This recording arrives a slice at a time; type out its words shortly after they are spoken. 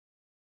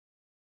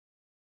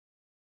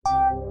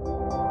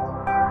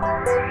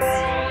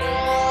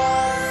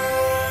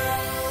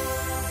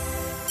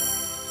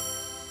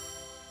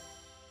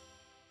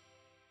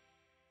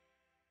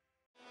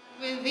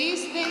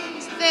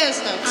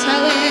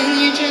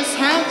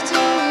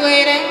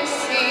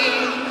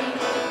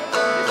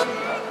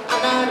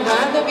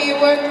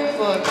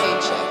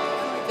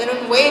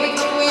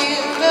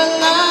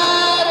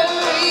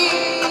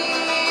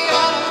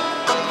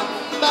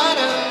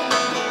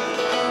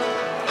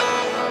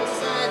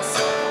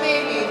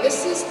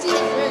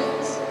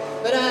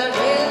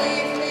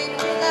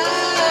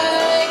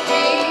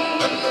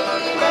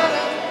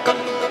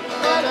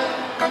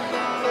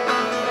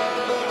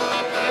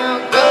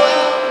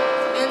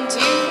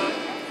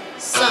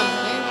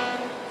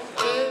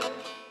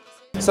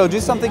So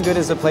Do Something Good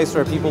is a place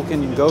where people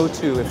can go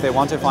to if they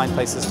want to find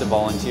places to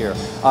volunteer.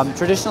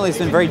 Traditionally, it's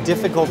been very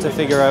difficult to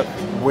figure out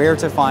where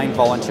to find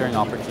volunteering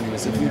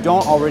opportunities. If you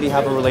don't already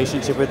have a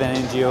relationship with an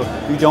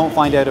NGO, you don't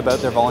find out about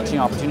their volunteering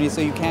opportunities, so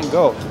you can't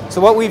go.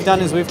 So what we've done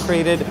is we've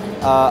created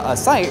a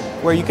site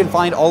where you can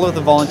find all of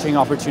the volunteering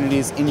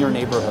opportunities in your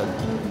neighborhood.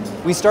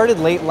 We started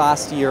late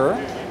last year,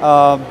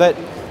 but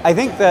I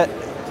think that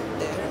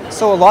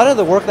so a lot of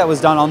the work that was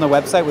done on the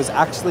website was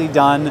actually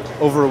done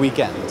over a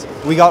weekend.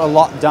 We got a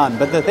lot done,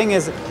 but the thing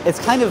is, it's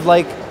kind of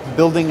like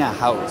building a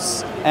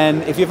house.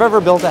 And if you've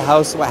ever built a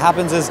house, what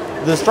happens is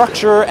the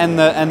structure and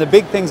the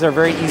big things are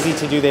very easy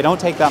to do. They don't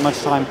take that much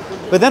time.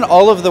 But then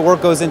all of the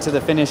work goes into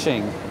the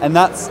finishing, and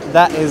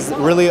that is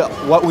really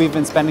what we've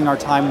been spending our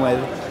time with.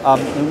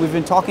 And we've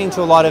been talking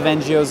to a lot of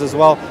NGOs as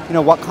well. You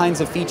know, what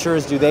kinds of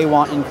features do they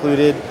want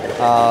included?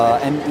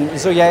 And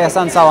so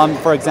Yayasan Salam,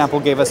 for example,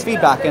 gave us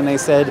feedback, and they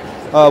said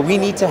we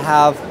need to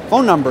have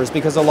phone numbers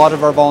because a lot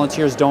of our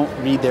volunteers don't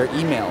read their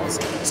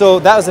emails. So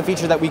that was a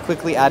feature that we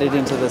quickly added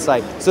into the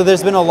site. So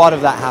there's been a lot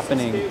of that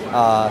happening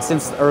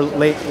since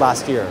late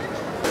last year.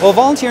 Well,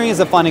 volunteering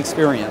is a fun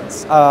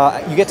experience.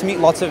 You get to meet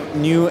lots of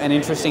new and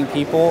interesting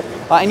people,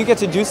 and you get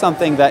to do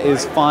something that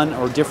is fun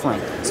or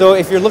different. So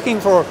if you're looking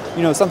for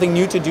something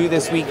new to do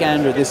this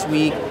weekend or this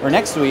week or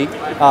next week,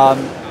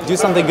 Do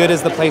Something Good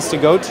is the place to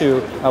go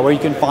to where you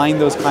can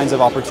find those kinds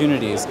of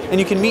opportunities, and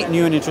you can meet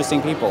new and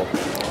interesting people.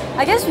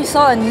 I guess we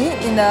saw a need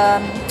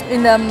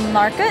in the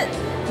market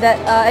that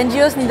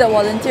NGOs needed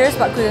volunteers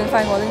but couldn't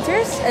find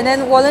volunteers, and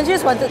then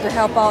volunteers wanted to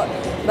help out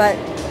but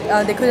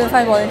they couldn't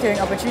find volunteering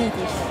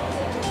opportunities.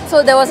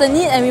 So there was a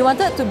need, and we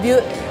wanted to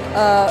build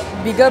a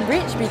bigger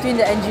bridge between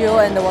the NGO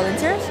and the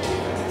volunteers.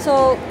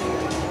 So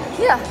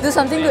yeah, do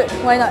something good,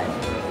 why not?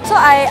 So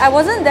I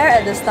wasn't there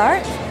at the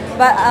start,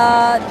 but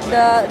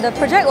the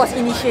project was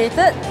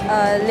initiated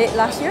late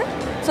last year,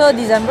 so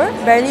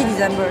barely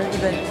December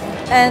even.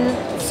 And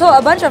so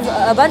a bunch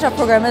of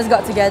programmers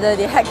got together.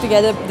 They hacked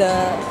together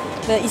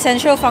the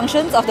essential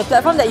functions of the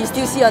platform that you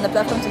still see on the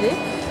platform today.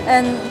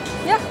 And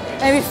yeah,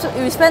 and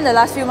we spent the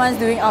last few months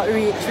doing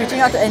outreach, reaching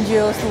out to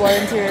NGOs, to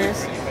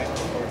volunteers.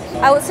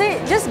 I would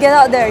say just get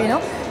out there.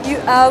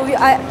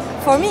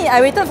 For me, I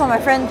waited for my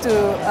friend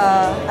to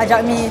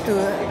ajak me, to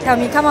tell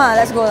me, come on,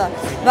 let's go lah.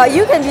 But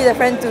you can be the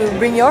friend to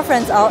bring your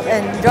friends out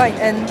and join.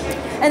 And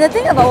the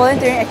thing about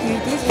volunteering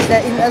activities is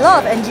that in a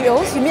lot of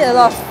NGOs, you meet a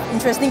lot of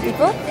interesting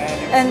people,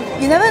 and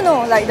you never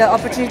know like the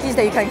opportunities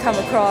that you can come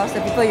across, the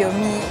people you'll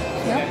meet,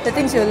 the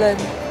things you'll learn.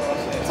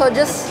 So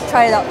just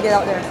try it out, get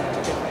out there.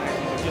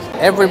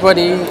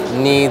 Everybody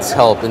needs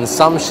help in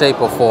some shape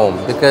or form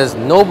because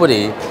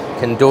nobody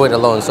can do it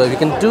alone. So if you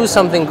can do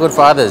something good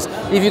for others,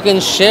 if you can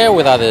share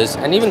with others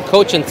and even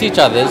coach and teach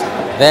others,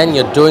 then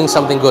you're doing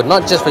something good,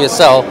 not just for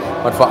yourself,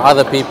 but for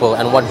other people.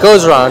 And what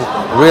goes around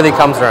really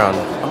comes around.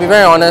 I'll be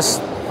very honest,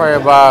 probably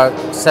about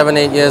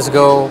 7-8 years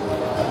ago,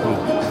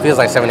 feels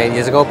like 7-8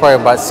 years ago, probably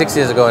about 6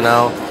 years ago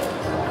now,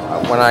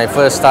 when I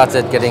first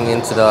started getting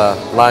into the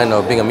line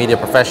of being a media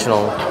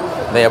professional,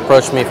 they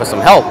approached me for some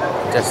help,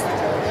 just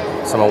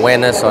some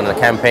awareness on a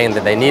campaign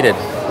that they needed.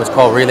 It was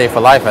called Relay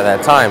for Life at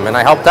that time, and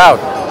I helped out.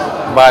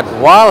 But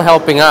while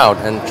helping out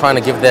and trying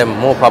to give them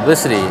more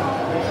publicity,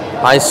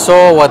 I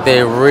saw what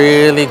they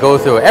really go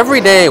through.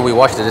 Every day we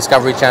watch the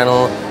Discovery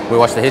Channel, we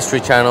watch the History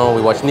Channel,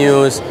 we watch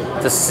news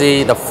to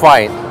see the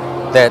fight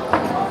that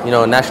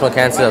National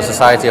Cancer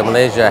Society of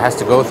Malaysia has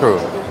to go through.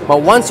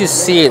 But once you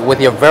see it with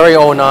your very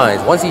own eyes,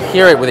 once you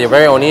hear it with your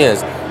very own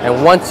ears,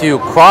 and once you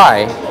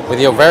cry with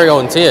your very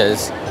own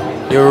tears,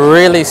 you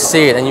really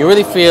see it and you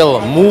really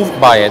feel moved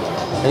by it.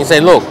 And you say,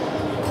 look,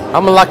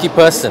 I'm a lucky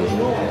person.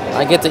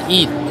 I get to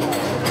eat.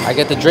 I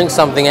get to drink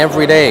something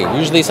every day,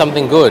 usually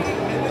something good.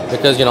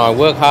 Because, I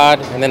work hard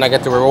and then I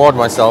get to reward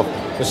myself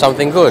with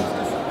something good.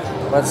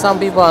 But some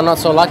people are not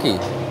so lucky.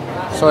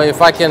 So if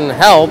I can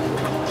help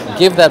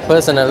give that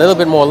person a little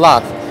bit more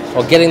luck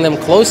or getting them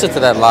closer to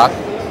that luck,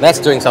 that's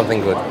doing something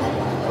good.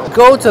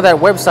 Go to that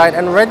website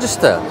and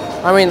register.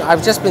 I mean,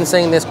 I've just been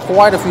saying this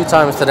quite a few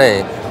times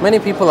today. Many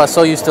people are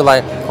so used to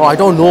like, oh, I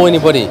don't know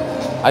anybody.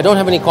 I don't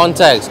have any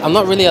contacts. I'm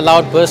not really a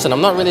loud person.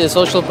 I'm not really a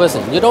social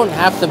person. You don't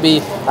have to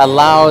be a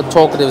loud,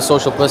 talkative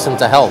social person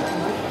to help.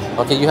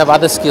 Okay, you have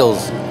other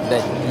skills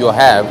that you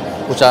have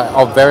which are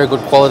of very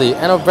good quality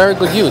and of very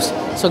good use.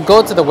 So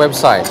go to the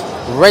website,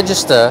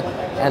 register,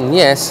 and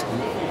yes,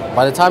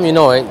 by the time you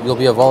know it, you'll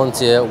be a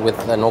volunteer with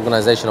an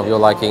organization of your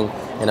liking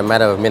in a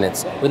matter of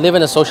minutes. We live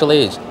in a social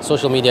age,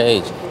 social media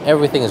age.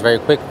 Everything is very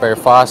quick, very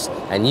fast,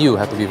 and you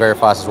have to be very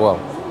fast as well.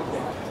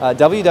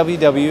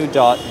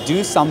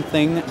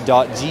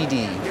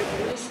 www.dosomething.gd.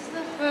 This is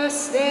the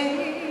first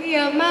day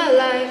of my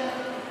life.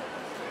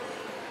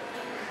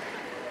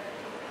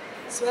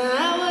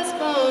 Smile.